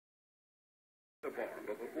the bar,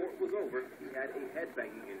 but before it was over, he had a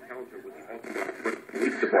headbanging encounter with the Baltimore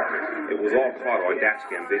Police Department. It was all caught on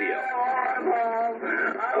dashcam video.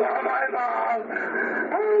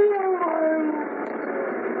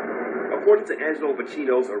 According to Angelo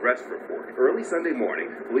Vicino's arrest report, early Sunday morning,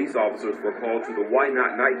 police officers were called to the Why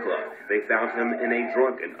Not nightclub. They found him in a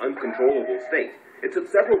drunk and uncontrollable state. It took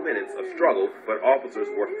several minutes of struggle, but officers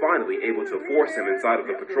were finally able to force him inside of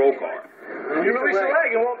the patrol car. You release the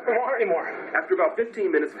leg, it won't hurt anymore. After about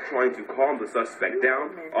 15 minutes of trying to calm the suspect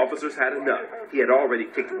down, officers had enough. He had already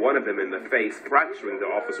kicked one of them in the face, fracturing the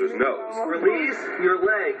officer's nose. Release your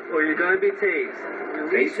leg, or you're going to be tased.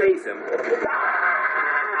 They chase him,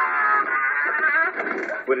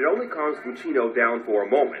 but it only calms Vicino down for a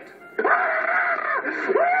moment. I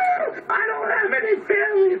don't have any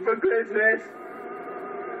family for Christmas.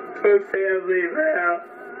 For family, bro.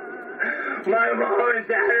 My mom and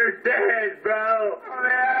dad are dead, bro.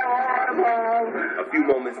 A few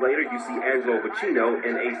moments later, you see Angelo Vicino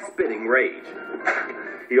in a spitting rage.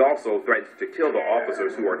 He also threatens to kill the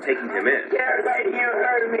officers who are taking him in. Yeah, lady, you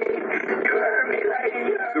heard me. You heard me,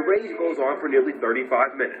 lady. The rage goes on for nearly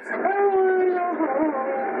 35 minutes.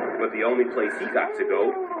 But the only place he got to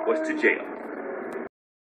go was to jail.